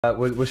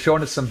was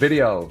showing us some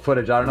video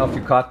footage. I don't know if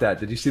you caught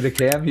that. Did you see the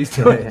cam? He's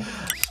doing.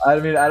 I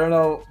mean, I don't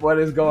know what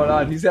is going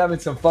on. He's having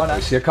some fun. I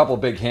see a couple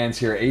big hands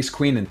here. Ace,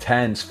 queen, and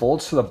tens.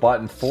 Folds to the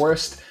button.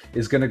 Forrest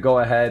is going to go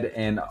ahead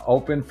and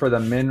open for the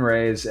min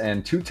raise,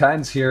 and 2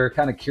 tens here.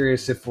 Kind of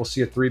curious if we'll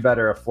see a 3-bet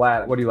or a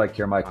flat. What do you like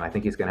here, Mike? I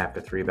think he's going to have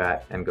to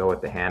 3-bet and go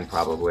with the hand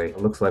probably.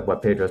 It looks like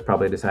what Pedro's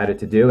probably decided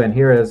to do. And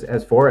here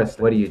as Forrest,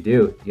 what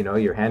do? You know,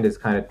 your hand is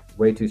kind of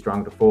way too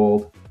strong to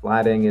fold.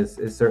 Flatting is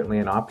certainly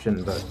an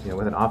option, but you know,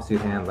 with an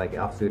offsuit hand like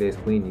offsuit ace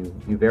queen,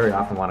 you very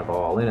often want to go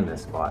all in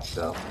this spot.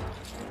 So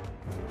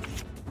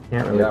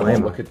can't really blame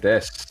him. Look at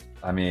this.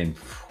 I mean,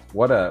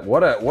 what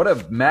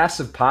a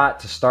massive pot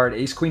to start.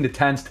 Ace queen to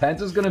tens.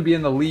 Tens is going to be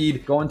in the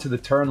lead going to the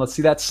turn. Let's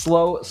see that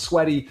slow,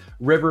 sweaty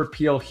river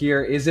peel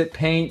here. Is it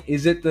paint?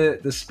 Is it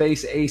the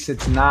space ace?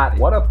 It's not.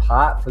 What a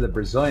pot for the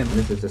Brazilian.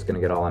 This is just going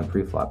to get all on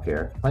pre-flop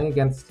here. Playing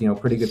against, you know,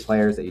 pretty good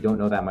players that you don't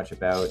know that much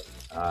about,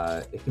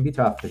 it can be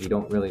tough because you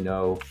don't really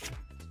know.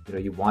 You know,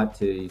 you want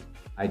to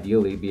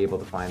ideally be able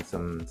to find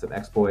some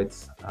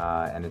exploits,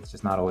 and it's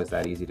just not always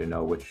that easy to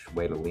know which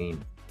way to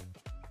lean.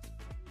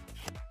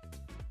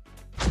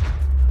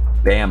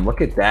 Bam, look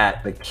at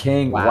that. The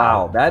king.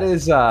 Wow. That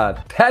is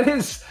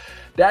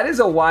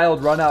a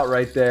wild run out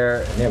right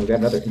there. Yeah, we've got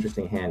another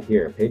interesting hand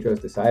here. Pedro's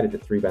decided to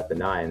 3-bet the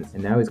nines,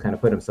 and now he's kind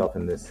of put himself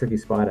in this tricky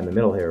spot in the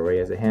middle here where he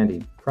has a hand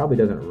he probably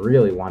doesn't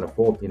really want to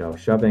fold. You know,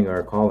 shoving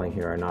or calling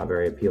here are not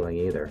very appealing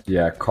either.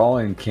 Yeah,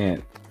 calling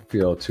can't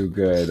feel too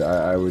good.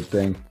 I would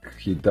think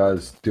he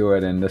does do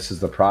it, and this is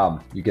the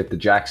problem. You get the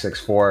jack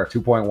 6-4,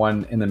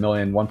 2.1 in the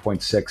million,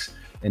 1.6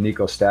 and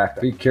Nico stacked.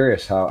 I'd be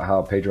curious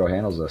how Pedro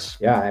handles this.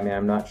 Yeah, I mean,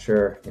 I'm not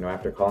sure, you know,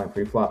 after calling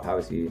pre-flop, how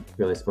is he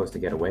really supposed to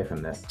get away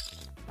from this?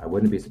 I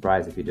wouldn't be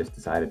surprised if he just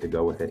decided to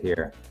go with it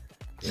here.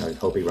 You know, just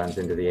hope he runs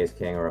into the ace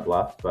king or a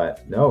bluff,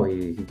 but no,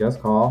 he does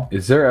call.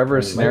 Is there ever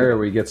a scenario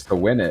where he gets to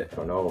win it? I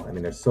don't know. I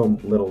mean, there's so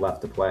little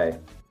left to play.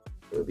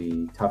 It would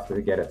be tough to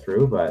get it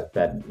through, but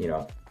that, you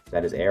know,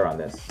 that is air on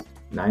this.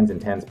 Nines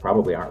and tens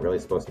probably aren't really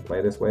supposed to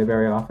play this way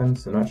very often,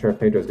 so I'm not sure if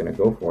Pedro's going to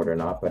go for it or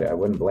not, but I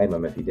wouldn't blame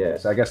him if he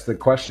did. So I guess the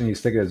question he's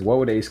thinking is, what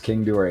would ace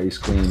king do or ace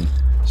queen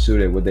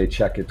suited? Would they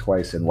check it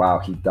twice? And wow,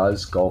 he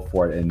does go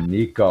for it, and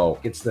Nico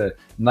gets the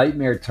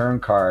nightmare turn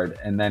card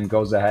and then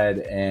goes ahead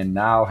and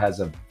now has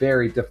a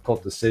very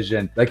difficult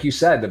decision. Like you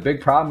said, the big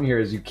problem here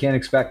is you can't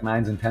expect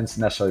nines and tens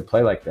to necessarily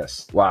play like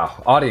this.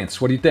 Wow. Audience,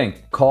 what do you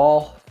think?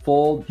 Call?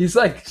 Fold? He's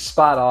like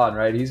spot on,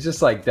 right? He's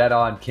just like dead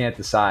on, can't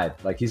decide.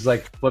 Like he's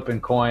like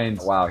flipping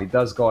coins. Wow, he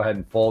does go ahead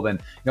and fold. And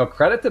you know,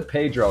 credit to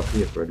Pedro.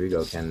 See if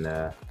Rodrigo can,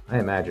 I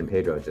imagine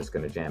Pedro is just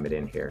going to jam it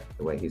in here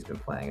the way he's been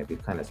playing. I'd be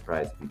kind of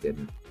surprised if he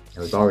didn't.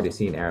 And we've already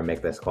seen Aaron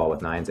make this call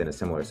with nines in a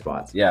similar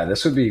spot. Yeah,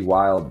 this would be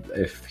wild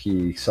if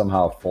he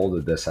somehow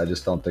folded this. I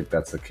just don't think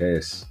that's the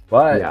case.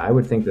 But yeah, I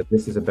would think that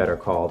this is a better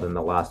call than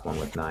the last one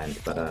with nines,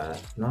 but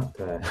not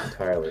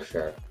entirely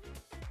sure.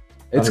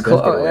 It's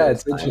close. Yeah,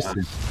 it's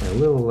interesting. A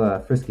little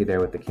frisky there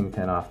with the king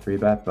 10 off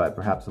 3-bet, but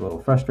perhaps a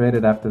little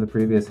frustrated after the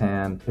previous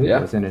hand. He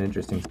was in an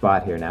interesting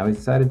spot here. Now he's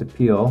decided to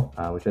peel,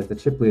 which as the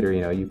chip leader,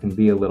 you know, you can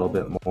be a little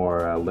bit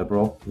more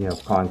liberal. You know,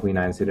 calling queen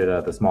 9 suited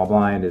at the small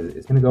blind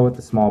is going to go with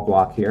the small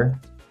block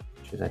here,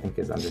 which I think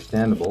is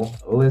understandable.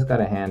 Ole's got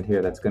a hand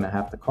here that's going to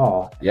have to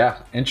call.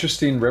 Yeah,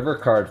 interesting river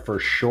card for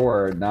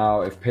sure.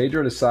 Now, if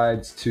Pedro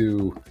decides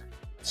to...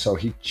 So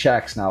he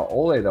checks. Now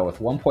Ole though with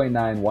 1.9,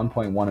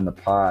 1.1 in the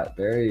pot.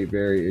 Very,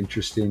 very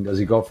interesting. Does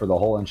he go for the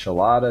whole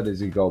enchilada? Does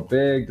he go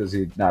big? Does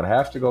he not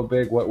have to go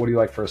big? What do you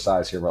like for a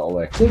size here about Ole?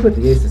 I think with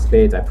the ace of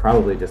spades, I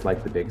probably just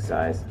like the big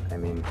size. I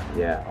mean,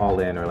 yeah,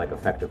 all in or like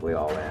effectively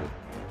all in.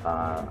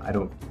 I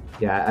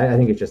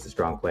think it's just a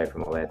strong play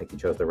from Ole. I think he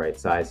chose the right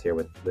size here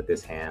with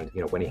this hand. You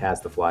know, when he has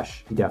the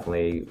flush, he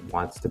definitely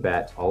wants to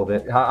bet all of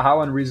it.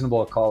 How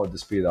unreasonable a call would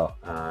this be though?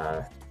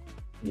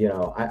 You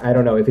know, I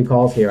don't know if he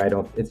calls here.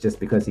 It's just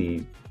because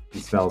he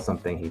smells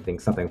something. He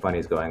thinks something funny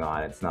is going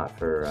on. It's not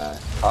for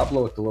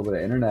Pablo with a little bit of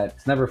internet.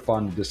 It's never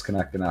fun to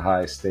disconnect in a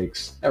high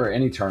stakes, never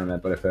any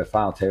tournament, but if a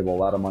final table, a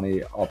lot of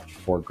money up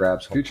for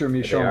grabs. Future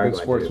me showing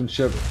good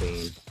sportsmanship.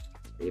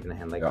 Even a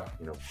hand like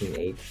you know, queen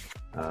 8,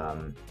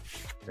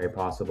 very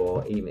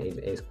possible.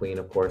 Even ace queen,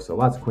 of course. So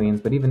lots of queens,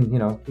 but even, you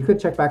know, he could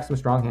check back some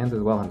strong hands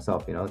as well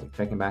himself. You know,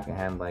 checking back a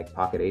hand like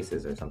pocket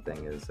aces or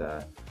something is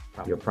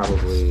you're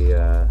probably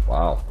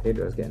wow.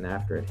 Pedro's getting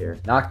after it here.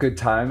 Not good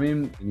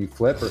timing when you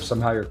flip or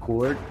somehow you're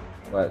cooler,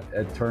 but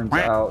it turns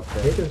out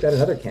that Pedro's got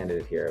another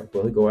candidate here.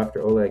 Will he go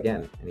after Ole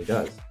again? And he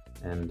does.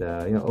 And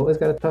you know, Ole's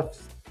got a tough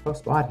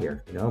spot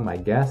here. You know, my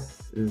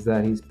guess is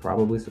that he's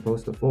probably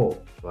supposed to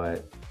fold,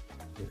 but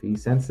if he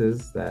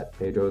senses that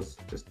Pedro's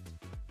just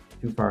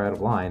too far out of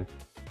line,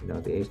 you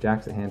know, the ace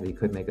jack's a hand that he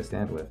could make a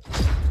stand with.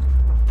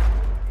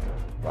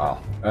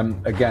 Wow.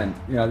 Again,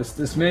 you know,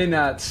 this may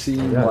not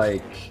seem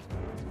like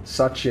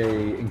such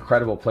a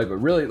incredible play, but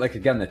really, like,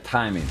 again, the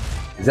timing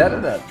Is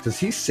that does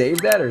he save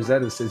that, or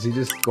is he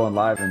just going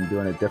live and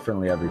doing it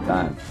differently every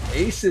time?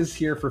 Aces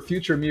here for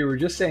future me. We're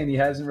just saying he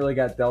hasn't really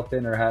got dealt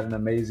in or had an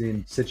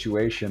amazing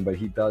situation, but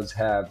he does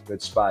have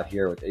good spot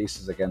here with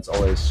aces against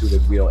Ole's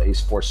suited wheel,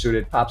 ace-4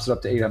 suited. Pops it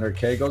up to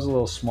 800K, goes a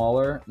little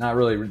smaller. Not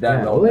really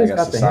that low. Ole's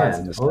got the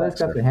hand. Ole's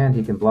got the hand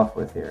he can bluff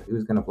with here. He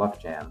was going to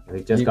bluff jam.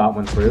 He just got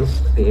one through.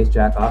 The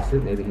ace-jack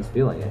offsuit, maybe he's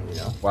feeling it, you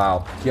know?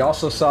 Wow. He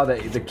also saw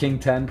that the king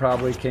 10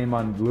 probably came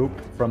on loop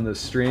from the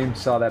stream.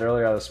 Saw that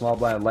earlier out of the small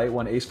blind. Light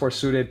one, ace-4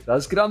 suited.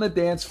 Does get on the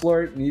dance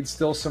floor. Needs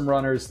still some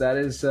runners. That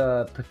is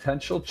a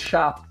potential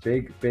chop.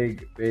 Big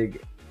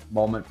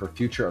moment for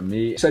future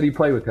me. You said you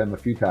played with him a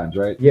few times,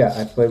 right? Yeah,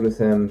 I played with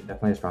him.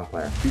 Definitely a strong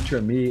player.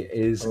 Future me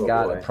is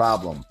got a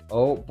problem.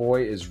 Oh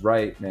boy is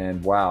right,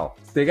 man. Wow.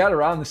 They got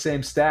around the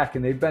same stack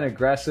and they've been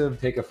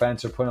aggressive. Take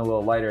offense or putting a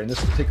little lighter in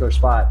this particular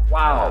spot.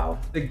 Wow.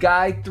 The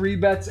guy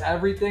 3-bets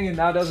everything and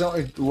now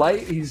doesn't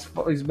light. He's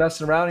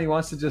messing around and he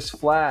wants to just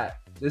flat.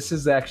 This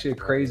is actually a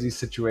crazy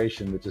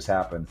situation that just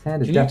happened.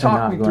 Can you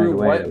talk me through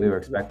what we were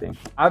expecting?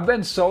 I've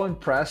been so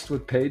impressed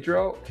with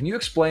Pedro. Can you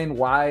explain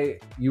why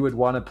you would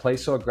want to play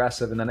so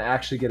aggressive and then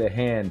actually get a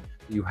hand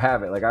that you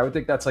have it? Like, I would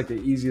think that's like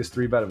the easiest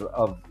 3-bet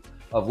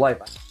of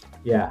life.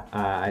 Yeah,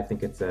 I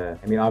think it's I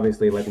mean,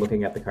 obviously, like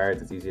looking at the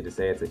cards, it's easy to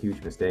say it's a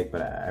huge mistake,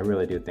 but I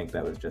really do think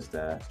that was just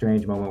a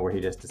strange moment where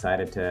he just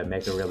decided to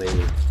make a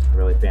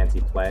really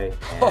fancy play.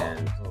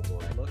 And oh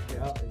boy, look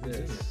at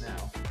this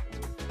now.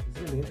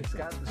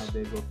 How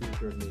big will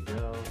future of me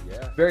go?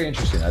 Yeah, very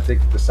interesting. I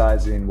think the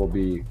sizing will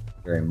be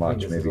very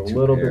much maybe a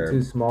little bit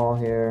too small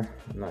here.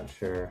 I'm not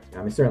sure.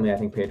 I mean, certainly I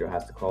think Pedro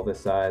has to call this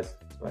size,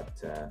 but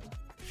it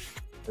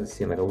does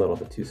seem like a little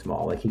bit too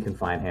small. Like he can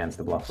find hands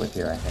to bluff with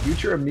here, I think.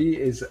 Future of me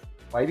is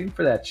fighting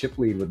for that chip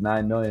lead with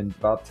 9 million,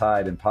 about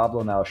tied, and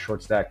Pablo now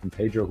short stacked, and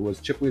Pedro, who was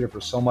chip leader for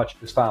so much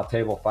this final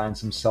table,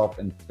 finds himself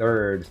in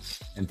third.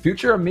 And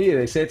future of me,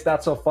 they say it's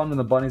not so fun when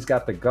the bunny's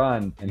got the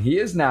gun, and he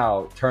is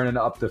now turning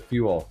up the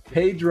fuel.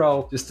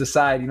 Pedro just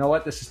decided, you know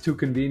what, this is too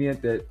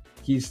convenient that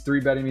he's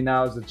 3-betting me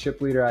now as the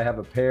chip leader. I have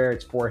a pair,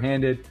 it's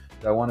 4-handed.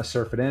 Do I want to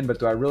surf it in, but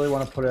do I really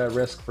want to put it at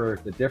risk for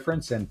the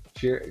difference? And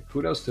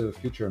kudos to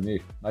future of me.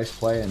 Nice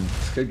play, and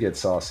this could get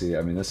saucy.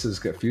 I mean, this is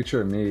good.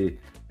 Future of me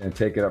and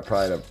take it up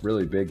probably to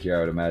really big here, I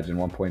would imagine.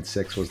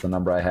 1.6 was the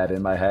number I had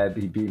in my head.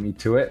 He beat me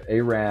to it.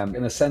 ARAM,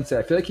 in a sense that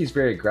I feel like he's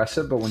very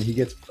aggressive, but when he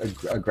gets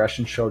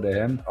aggression showed to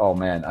him, oh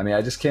man, I mean,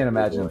 I just can't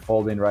imagine him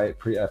folding right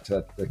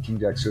after the king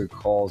jack suited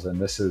calls, and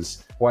this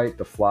is quite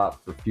the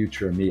flop for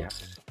future of me.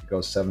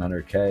 Goes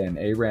 700K, and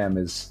ARAM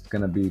is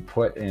going to be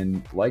put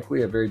in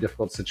likely a very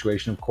difficult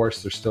situation. Of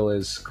course, there still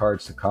is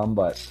cards to come,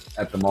 but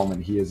at the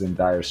moment he is in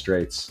dire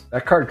straits.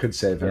 That card could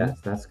save him. Yes,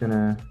 that's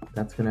gonna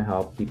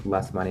help keep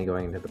less money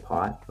going into the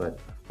pot. But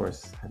of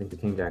course, I think the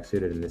king jack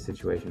suited in this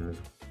situation was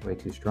way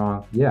too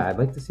strong. Yeah, I'd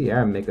like to see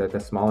ARAM make like a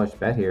smallish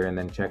bet here and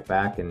then check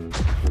back and,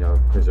 you know,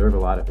 preserve a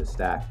lot of his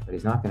stack, but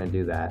he's not going to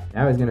do that.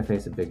 Now he's going to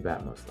face a big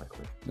bet most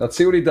likely. Let's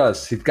see what he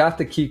does. He's got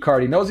the key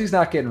card. He knows he's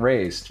not getting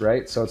raised,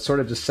 right? So it's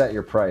sort of just set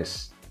your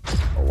price.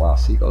 Oh wow,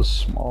 so he goes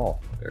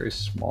small, very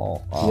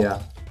small. Wow.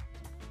 Yeah,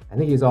 I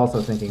think he's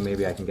also thinking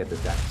maybe I can get this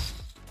guy.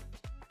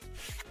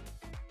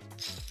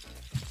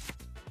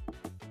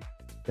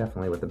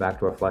 Definitely with the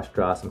backdoor flush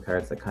draw, some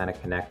cards that kind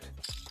of connect.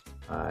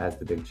 As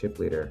the big chip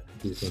leader,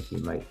 I do think he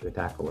might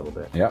attack a little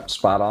bit. Yep,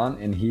 spot on.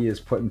 And he is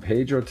putting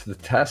Pedro to the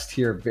test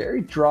here.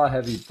 Very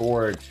draw-heavy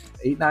board.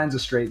 8-9's a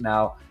straight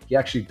now. He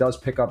actually does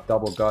pick up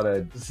double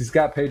gutted. He's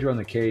got Pedro in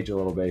the cage a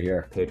little bit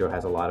here. Pedro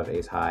has a lot of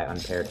ace-high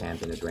unpaired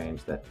hands in his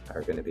range that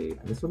are going to be...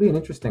 This will be an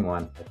interesting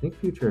one. I think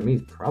future of me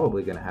is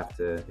probably going to have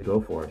to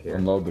go for it here.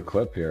 Unload the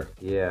clip here.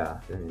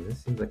 Yeah, I mean,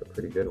 this seems like a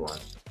pretty good one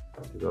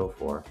to go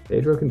for.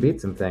 Pedro can beat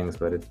some things,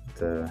 but it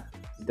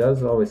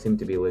does always seem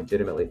to be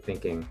legitimately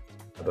thinking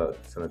about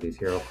some of these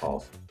hero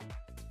calls.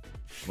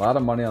 A lot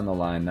of money on the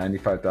line,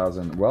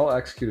 95,000. Well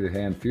executed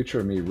hand.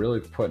 Future of me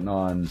really putting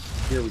on.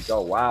 Here we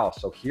go. Wow.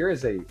 So here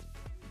is a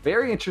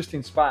very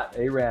interesting spot.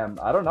 ARAM,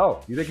 I don't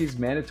know. You think he's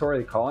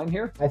mandatorily calling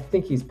here? I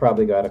think he's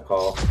probably got a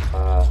call.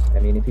 I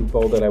mean, if he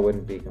folded, I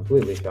wouldn't be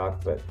completely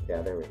shocked, but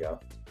yeah, there we go.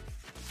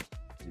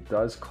 He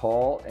does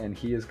call, and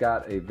he has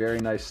got a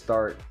very nice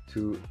start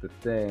to the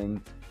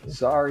thing.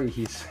 Sorry,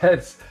 he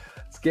says.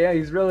 Scam,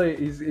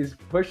 he's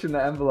pushing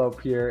the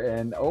envelope here,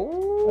 and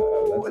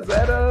is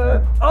that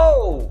a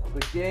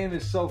the game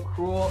is so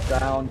cruel.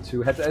 Down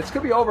to heads. It's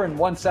gonna be over in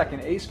 1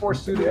 second. Ace-4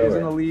 suited is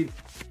in the lead,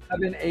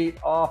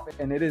 7-8 off,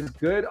 and it is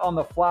good on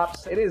the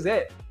flops. It is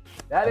it.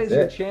 That is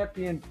your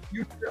champion,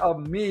 future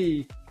of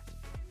me.